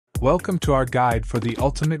Welcome to our guide for the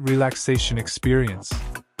ultimate relaxation experience.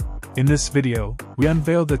 In this video, we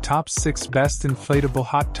unveil the top 6 best inflatable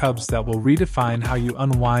hot tubs that will redefine how you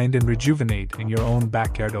unwind and rejuvenate in your own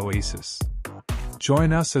backyard oasis.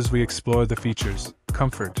 Join us as we explore the features,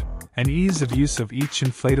 comfort, and ease of use of each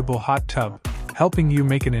inflatable hot tub, helping you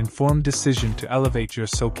make an informed decision to elevate your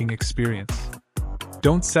soaking experience.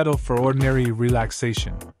 Don't settle for ordinary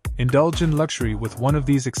relaxation. Indulge in luxury with one of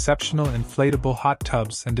these exceptional inflatable hot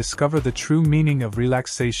tubs and discover the true meaning of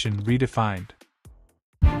relaxation redefined.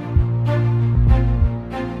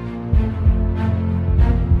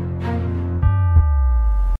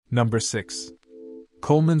 Number 6.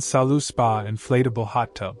 Coleman Salou Spa Inflatable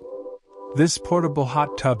Hot Tub. This portable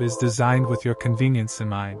hot tub is designed with your convenience in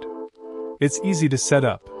mind. It's easy to set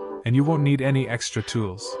up, and you won't need any extra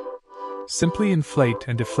tools. Simply inflate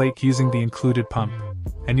and deflate using the included pump,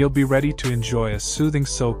 and you'll be ready to enjoy a soothing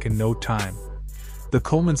soak in no time. The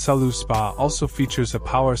Coleman Salou Spa also features a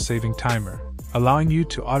power-saving timer, allowing you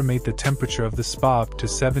to automate the temperature of the spa up to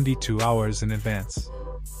 72 hours in advance.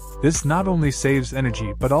 This not only saves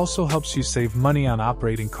energy but also helps you save money on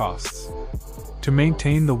operating costs. To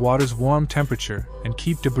maintain the water's warm temperature and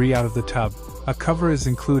keep debris out of the tub, a cover is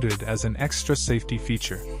included as an extra safety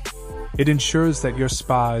feature. It ensures that your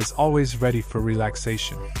spa is always ready for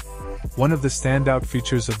relaxation. One of the standout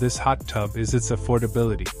features of this hot tub is its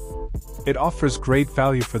affordability. It offers great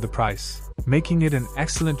value for the price, making it an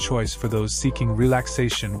excellent choice for those seeking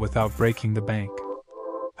relaxation without breaking the bank.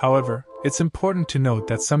 However, it's important to note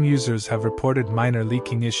that some users have reported minor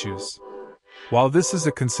leaking issues. While this is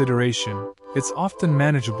a consideration, it's often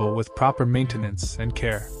manageable with proper maintenance and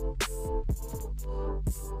care.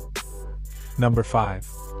 Number 5.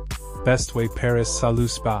 Bestway Paris Salou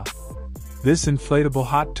Spa. This inflatable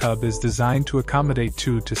hot tub is designed to accommodate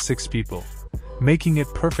 2 to 6 people, making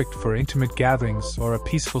it perfect for intimate gatherings or a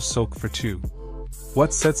peaceful soak for 2.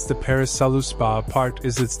 What sets the Paris Salou Spa apart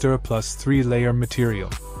is its DuraPlus 3-layer material,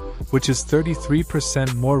 which is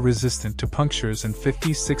 33% more resistant to punctures and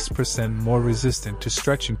 56% more resistant to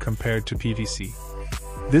stretching compared to PVC.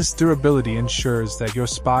 This durability ensures that your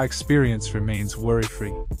spa experience remains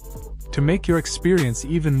worry-free. To make your experience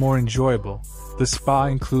even more enjoyable, the spa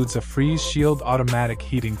includes a freeze shield automatic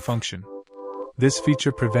heating function. This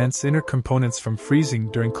feature prevents inner components from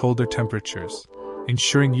freezing during colder temperatures,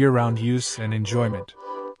 ensuring year-round use and enjoyment.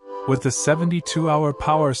 With the 72-hour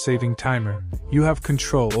power-saving timer, you have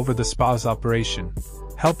control over the spa's operation,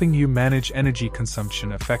 helping you manage energy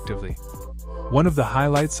consumption effectively. One of the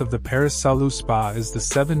highlights of the Paris Salou Spa is the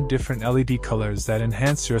 7 different LED colors that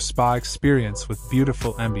enhance your spa experience with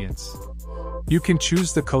beautiful ambience. You can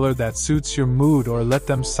choose the color that suits your mood or let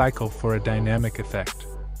them cycle for a dynamic effect.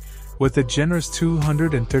 With a generous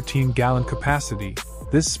 213-gallon capacity,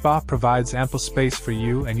 this spa provides ample space for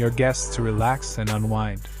you and your guests to relax and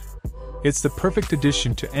unwind. It's the perfect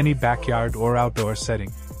addition to any backyard or outdoor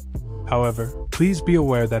setting. However, please be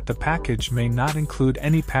aware that the package may not include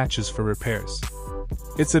any patches for repairs.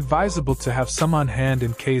 It's advisable to have some on hand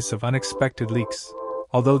in case of unexpected leaks,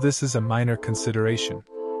 although this is a minor consideration.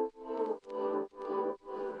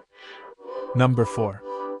 Number 4.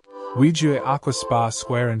 Ouijoué Aqua Spa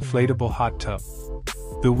Square Inflatable Hot Tub.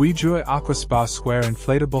 The Ouijoué Aqua Spa Square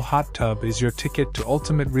Inflatable Hot Tub is your ticket to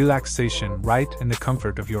ultimate relaxation right in the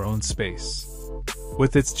comfort of your own space.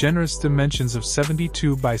 With its generous dimensions of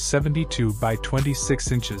 72 by 72 by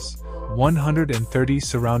 26 inches, 130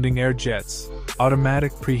 surrounding air jets,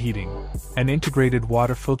 automatic preheating, and integrated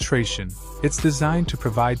water filtration, it's designed to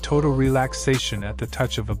provide total relaxation at the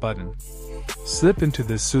touch of a button. Slip into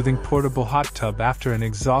this soothing portable hot tub after an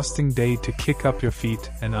exhausting day to kick up your feet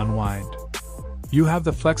and unwind. You have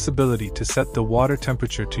the flexibility to set the water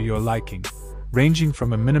temperature to your liking, ranging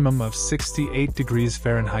from a minimum of 68 degrees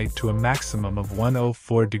Fahrenheit to a maximum of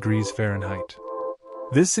 104 degrees Fahrenheit.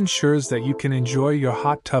 This ensures that you can enjoy your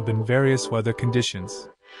hot tub in various weather conditions.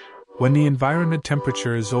 When the environment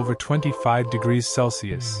temperature is over 25 degrees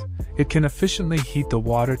Celsius, it can efficiently heat the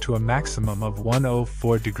water to a maximum of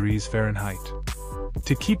 104 degrees Fahrenheit.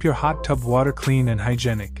 To keep your hot tub water clean and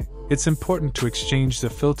hygienic, it's important to exchange the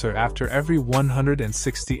filter after every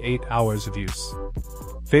 168 hours of use.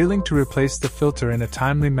 Failing to replace the filter in a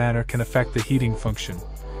timely manner can affect the heating function,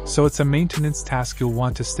 so it's a maintenance task you'll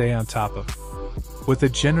want to stay on top of. With a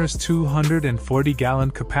generous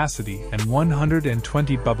 240-gallon capacity and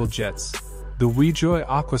 120 bubble jets, the Ouijoué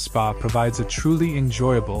Aqua Spa provides a truly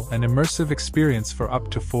enjoyable and immersive experience for up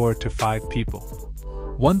to 4 to 5 people.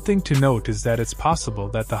 One thing to note is that it's possible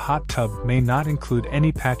that the hot tub may not include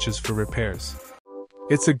any patches for repairs.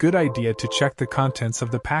 It's a good idea to check the contents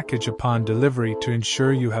of the package upon delivery to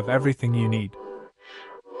ensure you have everything you need.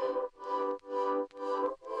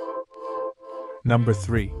 Number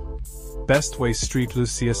 3. Best Way Street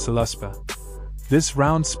Lucia Saluspa. This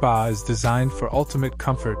round spa is designed for ultimate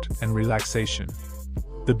comfort and relaxation.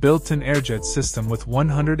 The built-in airjet system with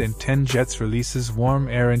 110 jets releases warm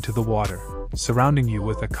air into the water, surrounding you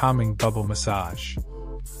with a calming bubble massage.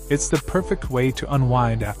 It's the perfect way to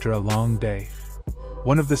unwind after a long day.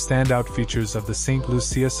 One of the standout features of the St.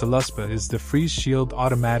 Lucia Saluspa is the Freeze Shield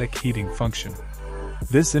automatic heating function.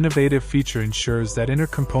 This innovative feature ensures that inner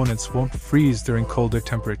components won't freeze during colder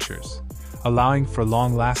temperatures, allowing for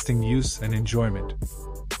long-lasting use and enjoyment.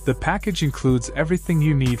 The package includes everything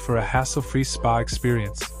you need for a hassle-free spa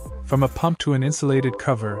experience, from a pump to an insulated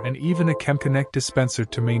cover and even a ChemConnect dispenser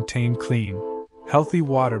to maintain clean, healthy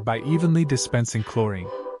water by evenly dispensing chlorine.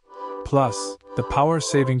 Plus, the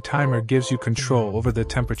power-saving timer gives you control over the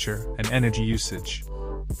temperature and energy usage.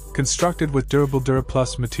 Constructed with durable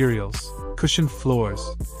DuraPlus materials, cushioned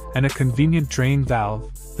floors, and a convenient drain valve,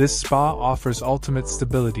 this spa offers ultimate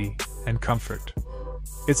stability and comfort.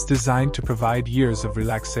 It's designed to provide years of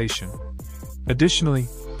relaxation. Additionally,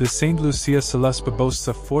 the St. Lucia Saluspa boasts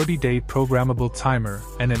a 40-day programmable timer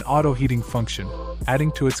and an auto-heating function,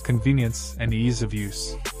 adding to its convenience and ease of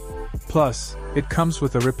use. Plus, it comes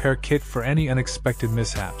with a repair kit for any unexpected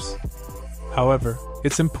mishaps. However,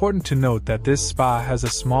 it's important to note that this spa has a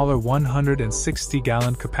smaller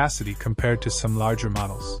 160-gallon capacity compared to some larger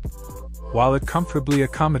models. While it comfortably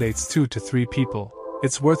accommodates 2 to 3 people,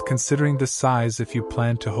 it's worth considering the size if you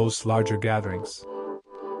plan to host larger gatherings.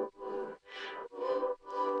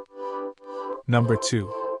 Number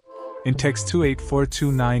 2. Intex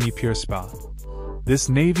 28429 Pure Spa. This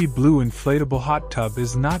navy blue inflatable hot tub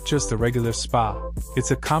is not just a regular spa,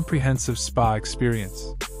 it's a comprehensive spa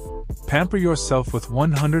experience. Pamper yourself with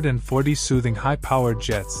 140 soothing high-powered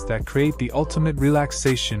jets that create the ultimate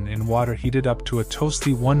relaxation in water heated up to a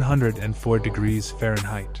toasty 104 degrees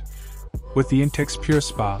Fahrenheit. With the Intex Pure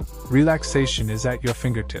Spa, relaxation is at your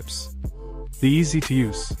fingertips. The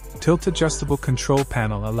easy-to-use, tilt-adjustable control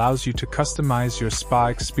panel allows you to customize your spa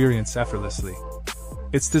experience effortlessly.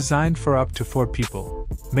 It's designed for up to 4 people,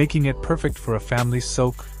 making it perfect for a family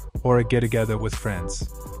soak or a get-together with friends.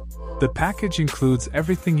 The package includes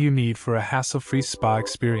everything you need for a hassle-free spa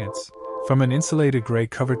experience, from an insulated gray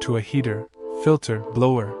cover to a heater, filter,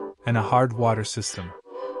 blower, and a hard water system.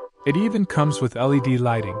 It even comes with LED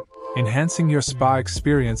lighting, enhancing your spa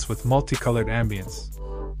experience with multicolored ambience.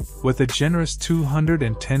 With a generous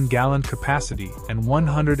 210-gallon capacity and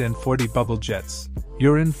 140 bubble jets,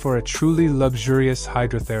 you're in for a truly luxurious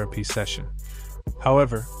hydrotherapy session.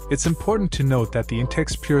 However, it's important to note that the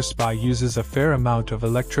Intex Pure Spa uses a fair amount of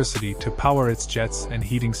electricity to power its jets and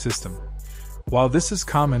heating system. While this is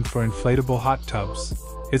common for inflatable hot tubs,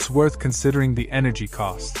 it's worth considering the energy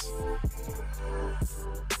costs.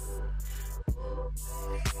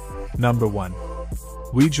 Number 1.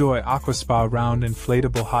 WeJoy AquaSpa Round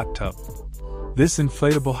Inflatable Hot Tub. This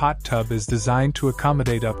inflatable hot tub is designed to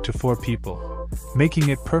accommodate up to 4 people, making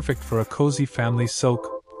it perfect for a cozy family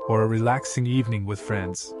soak or a relaxing evening with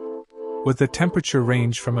friends. With a temperature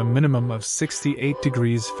range from a minimum of 68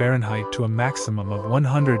 degrees Fahrenheit to a maximum of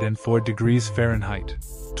 104 degrees Fahrenheit,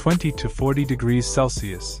 20 to 40 degrees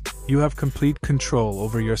Celsius, you have complete control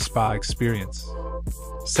over your spa experience.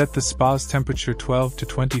 Set the spa's temperature 12 to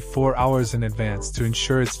 24 hours in advance to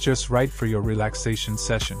ensure it's just right for your relaxation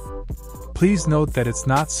session. Please note that it's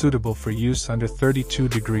not suitable for use under 32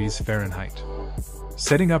 degrees Fahrenheit.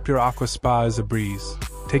 Setting up your aqua spa is a breeze,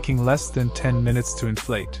 taking less than 10 minutes to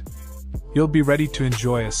inflate. You'll be ready to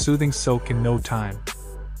enjoy a soothing soak in no time.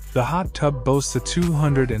 The hot tub boasts a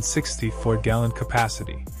 264-gallon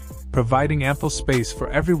capacity, providing ample space for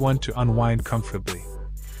everyone to unwind comfortably.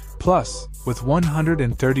 Plus, with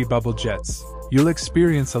 130 bubble jets, you'll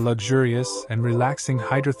experience a luxurious and relaxing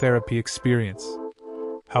hydrotherapy experience.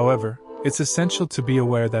 However, it's essential to be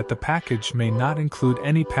aware that the package may not include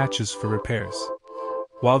any patches for repairs.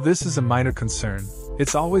 While this is a minor concern,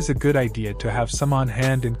 it's always a good idea to have some on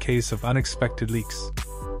hand in case of unexpected leaks.